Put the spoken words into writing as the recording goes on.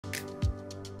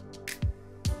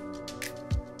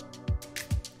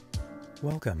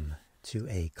Welcome to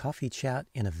a coffee chat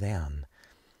in a van.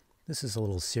 This is a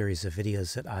little series of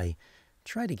videos that I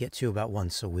try to get to about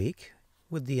once a week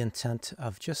with the intent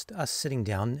of just us sitting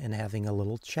down and having a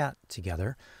little chat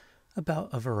together about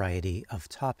a variety of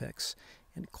topics.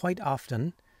 And quite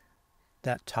often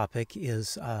that topic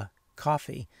is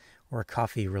coffee or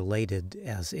coffee related,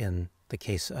 as in the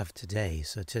case of today.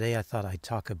 So today I thought I'd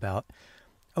talk about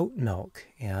oat milk,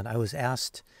 and I was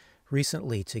asked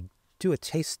recently to do a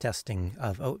taste testing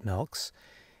of oat milks,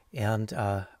 and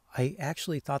I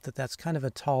actually thought that that's kind of a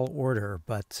tall order,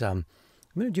 but I'm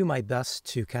going to do my best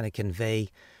to kind of convey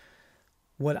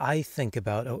what I think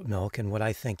about oat milk and what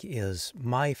I think is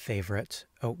my favorite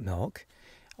oat milk,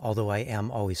 although I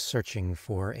am always searching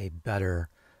for a better,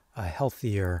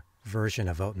 healthier version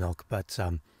of oat milk. But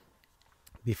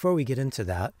before we get into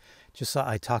that, just thought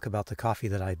I'd talk about the coffee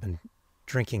that I've been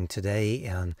drinking today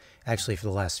and actually for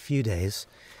the last few days.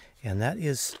 And that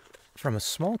is from a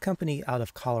small company out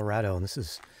of Colorado, and this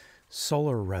is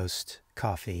Solar Roast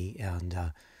Coffee.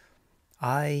 And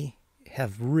I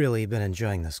have really been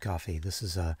enjoying this coffee. This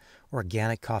is a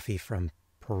organic coffee from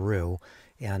Peru,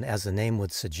 and as the name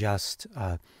would suggest,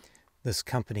 this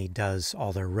company does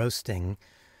all their roasting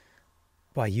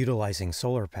by utilizing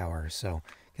solar power. So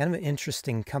kind of an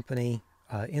interesting company,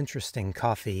 interesting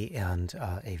coffee, and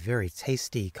a very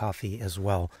tasty coffee as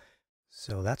well.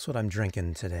 So that's what I'm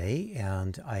drinking today,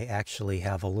 and I actually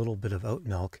have a little bit of oat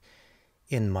milk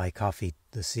in my coffee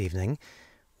this evening,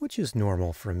 which is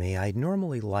normal for me. I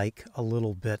normally like a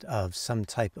little bit of some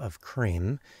type of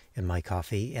cream in my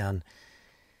coffee, and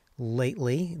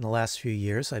lately, in the last few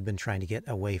years, I've been trying to get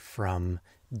away from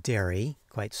dairy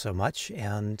quite so much,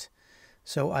 and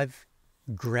so I've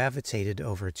gravitated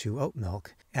over to oat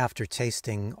milk after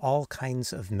tasting all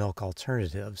kinds of milk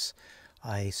alternatives.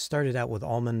 I started out with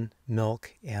almond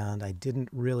milk, and I didn't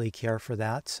really care for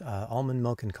that. Almond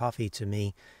milk and coffee, to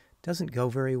me, doesn't go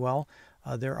very well.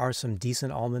 There are some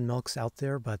decent almond milks out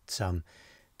there, but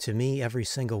to me, every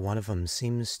single one of them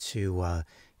seems to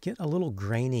get a little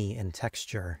grainy in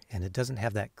texture, and it doesn't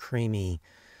have that creamy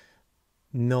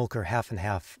milk or half and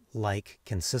half like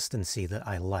consistency that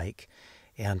I like.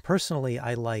 And personally,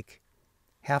 I like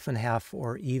half and half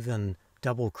or even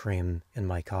double cream in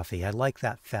my coffee. I like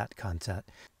that fat content.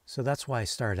 So that's why I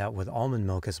started out with almond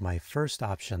milk as my first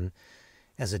option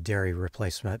as a dairy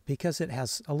replacement, because it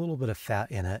has a little bit of fat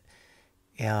in it.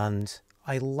 And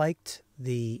I liked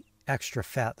the extra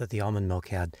fat that the almond milk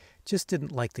had, just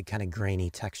didn't like the kind of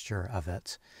grainy texture of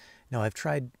it. Now, I've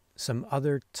tried some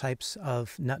other types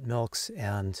of nut milks,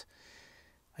 and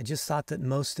I just thought that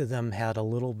most of them had a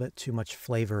little bit too much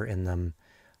flavor in them,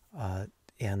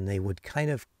 and they would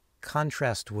kind of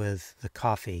contrast with the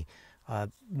coffee.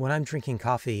 When I'm drinking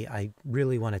coffee, I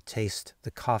really want to taste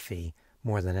the coffee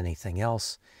more than anything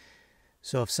else.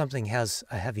 So if something has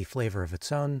a heavy flavor of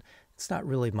its own, it's not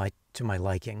really to my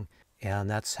liking. And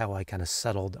that's how I kind of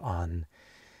settled on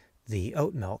the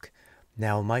oat milk.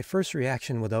 Now, my first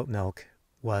reaction with oat milk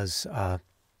was,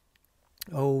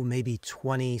 maybe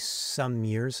 20 some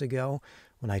years ago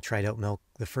when I tried oat milk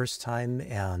the first time,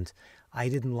 and I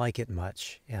didn't like it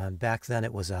much. And back then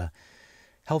it was a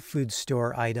health food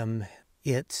store item.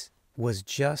 It was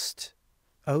just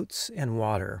oats and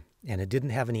water, and it didn't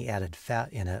have any added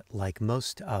fat in it like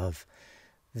most of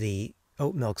the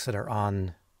oat milks that are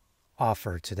on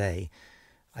offer today.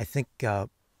 I think the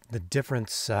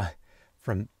difference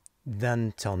from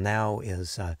then till now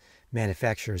is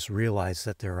manufacturers realize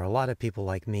that there are a lot of people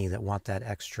like me that want that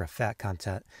extra fat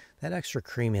content, that extra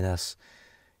creaminess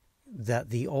that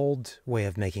the old way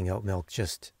of making oat milk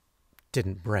just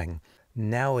didn't bring.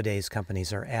 Nowadays,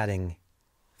 companies are adding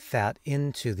fat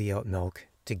into the oat milk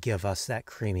to give us that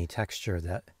creamy texture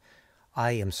that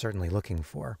I am certainly looking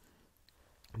for.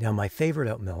 Now, my favorite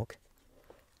oat milk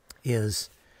is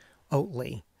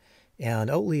Oatly. And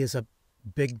Oatly is a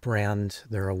big brand.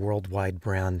 They're a worldwide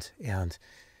brand, and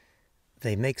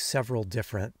they make several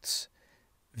different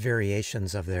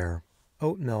variations of their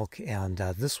oat milk, and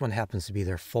this one happens to be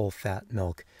their full fat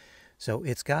milk. So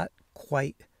it's got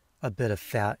quite a bit of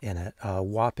fat in it, a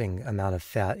whopping amount of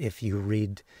fat if you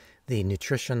read the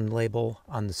nutrition label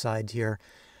on the side here.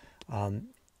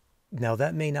 Now,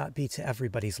 that may not be to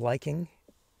everybody's liking,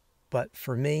 but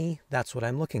for me, that's what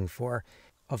I'm looking for.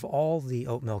 Of all the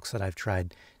oat milks that I've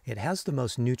tried, it has the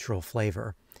most neutral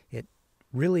flavor. It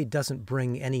really doesn't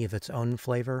bring any of its own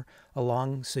flavor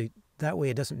along, so that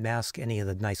way it doesn't mask any of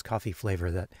the nice coffee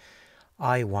flavor that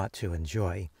I want to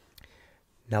enjoy.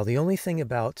 Now, the only thing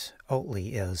about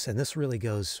Oatly is, and this really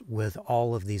goes with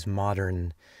all of these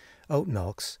modern oat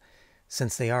milks,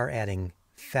 since they are adding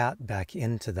fat back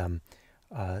into them,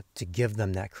 to give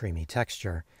them that creamy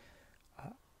texture.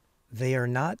 They are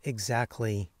not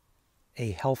exactly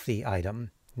a healthy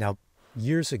item. Now,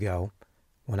 years ago,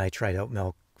 when I tried oat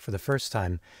milk for the first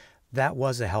time, that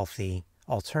was a healthy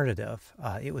alternative.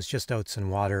 It was just oats and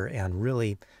water and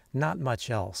really not much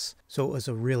else. So it was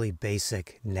a really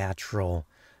basic, natural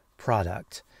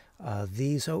product.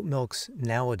 These oat milks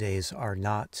nowadays are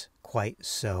not quite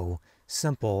so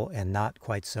simple and not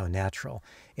quite so natural,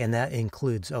 and that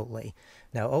includes Oatly.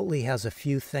 Now, Oatly has a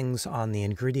few things on the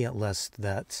ingredient list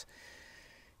that,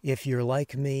 if you're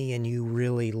like me and you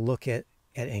really look at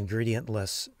ingredient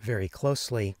lists very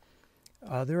closely,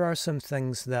 there are some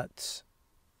things that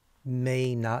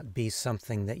may not be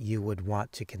something that you would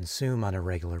want to consume on a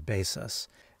regular basis.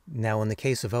 Now, in the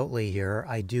case of Oatly here,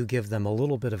 I do give them a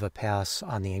little bit of a pass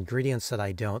on the ingredients that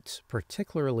I don't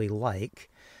particularly like,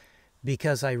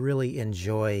 because I really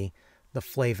enjoy the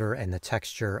flavor and the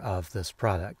texture of this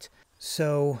product.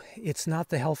 So it's not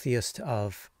the healthiest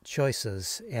of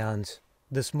choices, and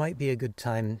this might be a good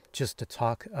time just to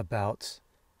talk about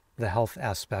the health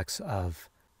aspects of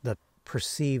the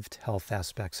perceived health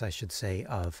aspects, I should say,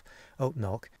 of oat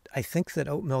milk. I think that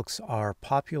oat milks are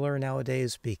popular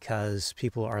nowadays because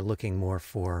people are looking more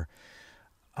for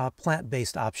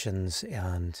plant-based options,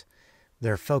 and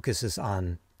their focus is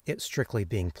on it strictly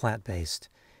being plant-based,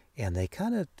 and they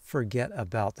kind of forget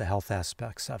about the health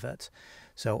aspects of it.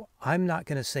 So I'm not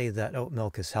going to say that oat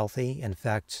milk is healthy. In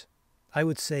fact, I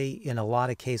would say in a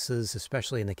lot of cases,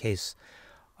 especially in the case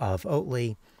of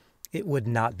Oatly, it would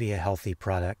not be a healthy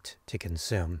product to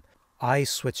consume. I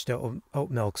switched to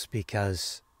oat milks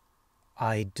because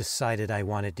I decided I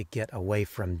wanted to get away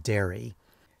from dairy.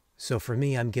 So for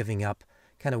me, I'm giving up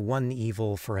kind of one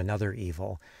evil for another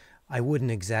evil. I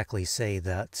wouldn't exactly say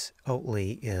that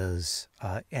Oatly is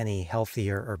any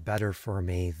healthier or better for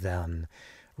me than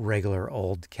regular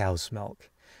old cow's milk.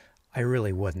 I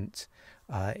really wouldn't.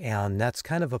 And that's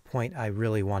kind of a point I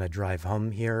really want to drive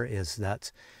home here, is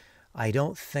that I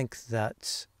don't think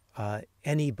that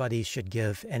anybody should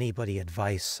give anybody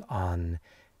advice on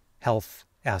health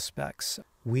aspects.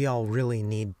 We all really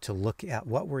need to look at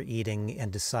what we're eating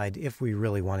and decide if we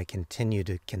really want to continue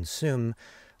to consume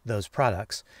those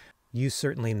products. You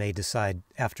certainly may decide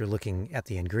after looking at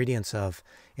the ingredients of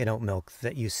an oat milk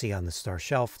that you see on the store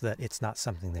shelf that it's not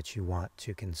something that you want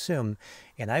to consume,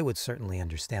 and I would certainly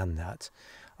understand that.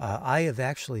 I have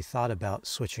actually thought about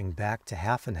switching back to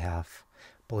half and half,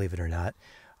 believe it or not,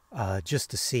 just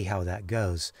to see how that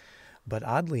goes. But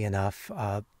oddly enough,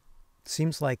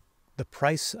 seems like the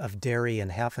price of dairy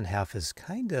and half has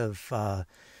kind of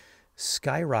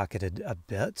skyrocketed a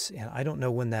bit, and I don't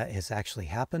know when that has actually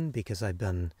happened, because I've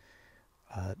been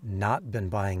not been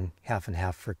buying half and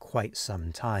half for quite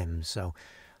some time. So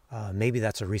maybe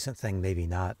that's a recent thing, maybe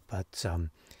not, but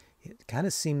it kind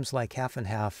of seems like half and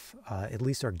half, at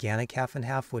least organic half and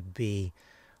half, would be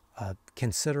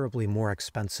considerably more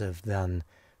expensive than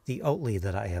the Oatly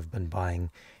that I have been buying.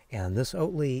 And this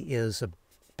Oatly is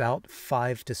about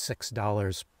 $5 to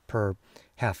 $6 per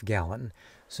half gallon.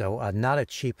 So not a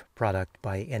cheap product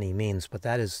by any means, but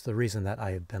that is the reason that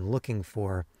I have been looking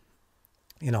for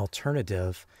an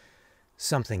alternative,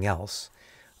 something else.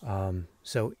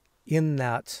 So in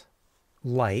that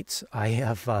light, I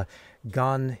have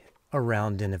gone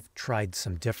around and have tried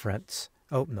some different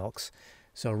oat milks.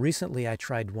 So recently I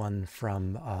tried one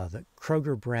from the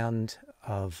Kroger brand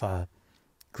of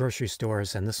grocery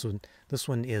stores, and this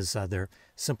one is their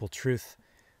Simple Truth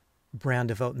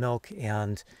brand of oat milk.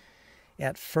 And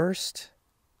at first,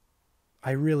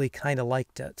 I really kind of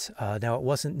liked it. Now, it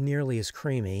wasn't nearly as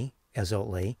creamy as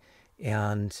Oatly,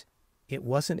 and it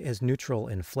wasn't as neutral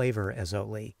in flavor as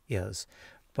Oatly is.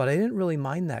 But I didn't really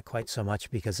mind that quite so much,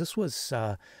 because this was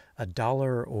 $1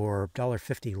 or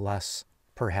 $1.50 less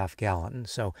per half gallon.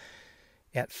 So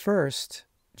at first,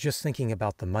 just thinking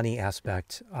about the money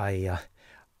aspect, I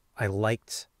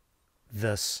liked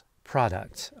this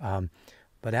product.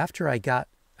 But after I got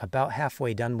about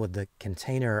halfway done with the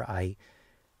container, I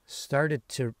started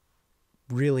to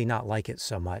really not like it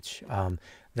so much.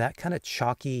 That kind of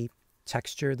chalky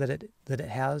texture that it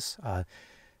has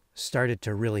started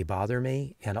to really bother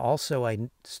me. And also I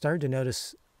started to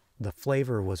notice the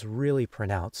flavor was really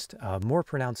pronounced, more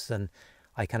pronounced than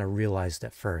I kind of realized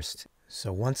at first.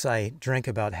 So once I drank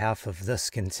about half of this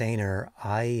container,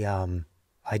 I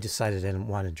decided I didn't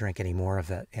want to drink any more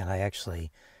of it, and I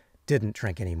actually didn't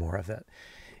drink any more of it,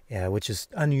 which is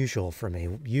unusual for me.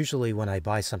 Usually when I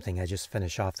buy something, I just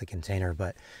finish off the container,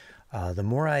 but the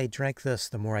more I drank this,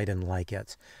 the more I didn't like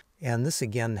it. And this,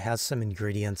 again, has some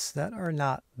ingredients that are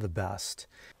not the best.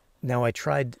 Now, I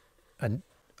tried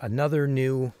another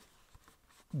new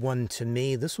one to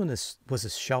me. This one was a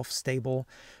shelf-stable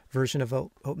version of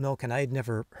oat milk, and I had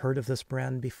never heard of this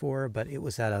brand before, but it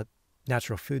was at a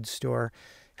natural food store,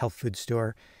 health food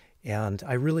store, and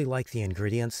I really like the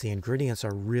ingredients. The ingredients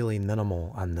are really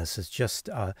minimal on this. It's just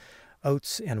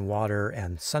oats and water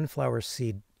and sunflower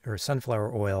seed or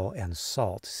sunflower oil and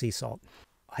salt, sea salt.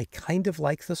 I kind of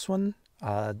like this one.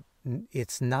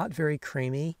 It's not very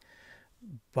creamy,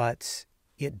 but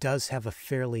it does have a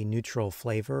fairly neutral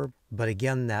flavor. But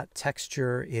again, that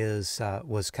texture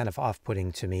was kind of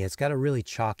off-putting to me. It's got a really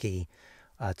chalky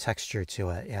texture to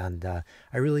it, and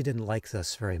I really didn't like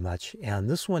this very much. And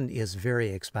this one is very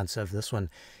expensive. This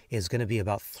one is going to be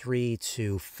about $3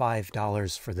 to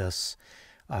 $5 for this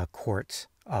quart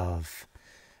of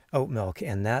oat milk,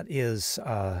 and that is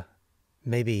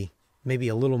maybe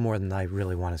a little more than I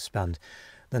really want to spend.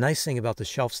 The nice thing about the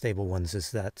shelf-stable ones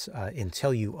is that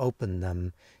until you open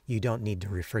them, you don't need to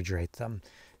refrigerate them.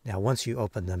 Now, once you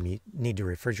open them, you need to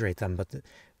refrigerate them, but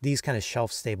these kind of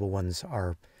shelf-stable ones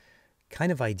are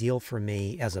kind of ideal for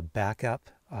me as a backup.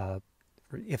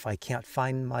 If I can't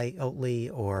find my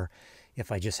Oatly, or if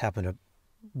I just happen to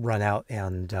run out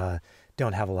and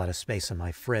don't have a lot of space in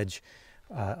my fridge,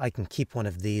 I can keep one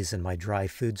of these in my dry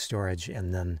food storage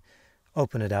and then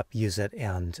open it up, use it,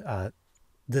 and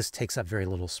this takes up very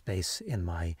little space in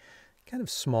my kind of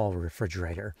small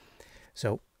refrigerator.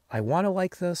 So I want to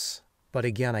like this, but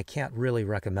again, I can't really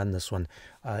recommend this one.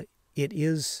 It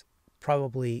is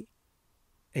probably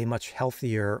a much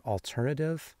healthier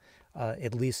alternative,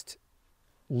 at least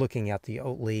looking at the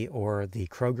Oatly or the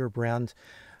Kroger brand,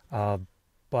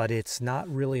 but it's not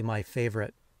really my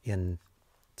favorite in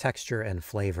texture and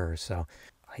flavor. So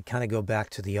I kind of go back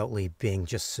to the Oatly being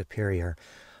just superior.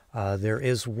 There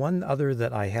is one other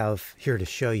that I have here to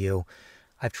show you.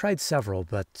 I've tried several,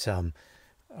 but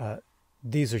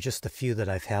these are just a few that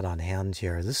I've had on hand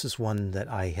here. This is one that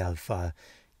I have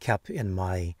kept in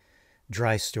my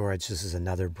dry storage. This is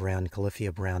another brand,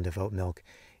 Califia brand of oat milk.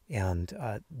 And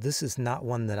this is not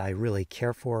one that I really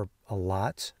care for a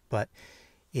lot, but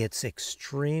it's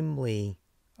extremely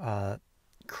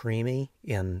creamy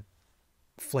in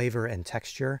flavor and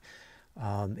texture.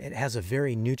 It has a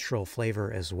very neutral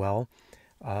flavor as well.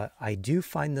 I do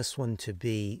find this one to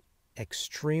be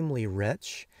extremely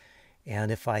rich,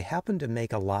 and if I happen to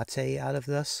make a latte out of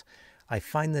this, I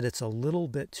find that it's a little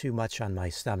bit too much on my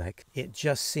stomach. It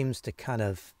just seems to kind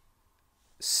of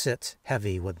sit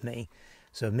heavy with me.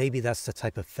 So maybe that's the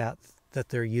type of fat that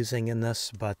they're using in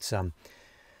this, but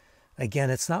again,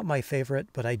 it's not my favorite,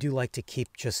 but I do like to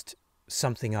keep just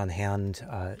something on hand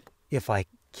if I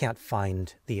can't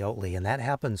find the Oatly, and that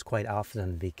happens quite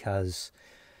often because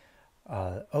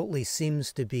Oatly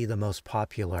seems to be the most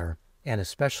popular, and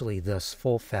especially this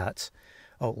full-fat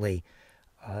Oatly.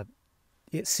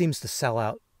 It seems to sell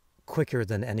out quicker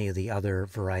than any of the other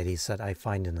varieties that I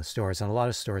find in the stores, and a lot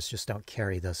of stores just don't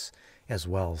carry this as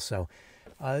well, so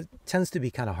it tends to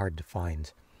be kind of hard to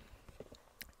find.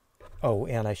 Oh,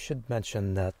 and I should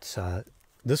mention that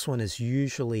this one is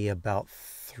usually about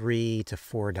 $3 to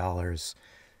 $4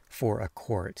 for a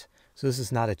quart. So this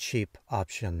is not a cheap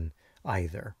option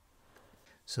either.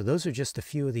 So those are just a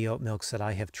few of the oat milks that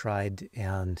I have tried,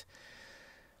 and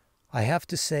I have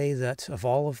to say that of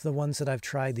all of the ones that I've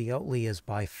tried, the Oatly is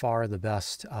by far the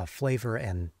best flavor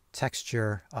and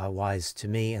texture wise to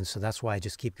me, and so that's why I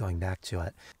just keep going back to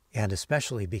it. And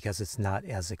especially because it's not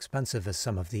as expensive as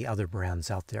some of the other brands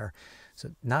out there.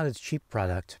 So not a cheap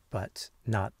product, but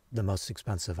not the most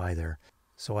expensive either.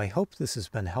 So I hope this has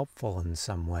been helpful in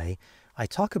some way. I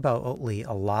talk about Oatly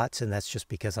a lot, and that's just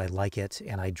because I like it,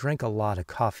 and I drink a lot of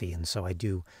coffee, and so I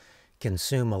do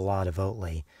consume a lot of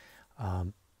Oatly.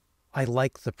 I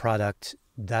like the product,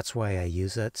 that's why I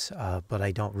use it, but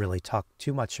I don't really talk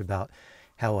too much about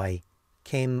how I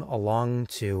came along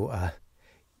to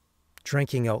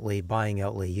drinking Oatly, buying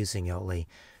Oatly, using Oatly.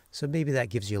 So maybe that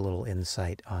gives you a little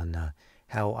insight on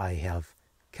how I have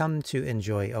come to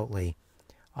enjoy Oatly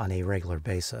on a regular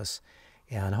basis,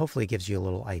 and hopefully gives you a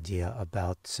little idea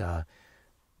about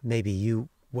maybe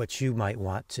what you might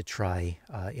want to try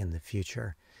in the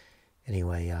future.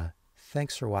 Anyway,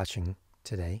 thanks for watching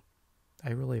today. I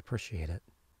really appreciate it.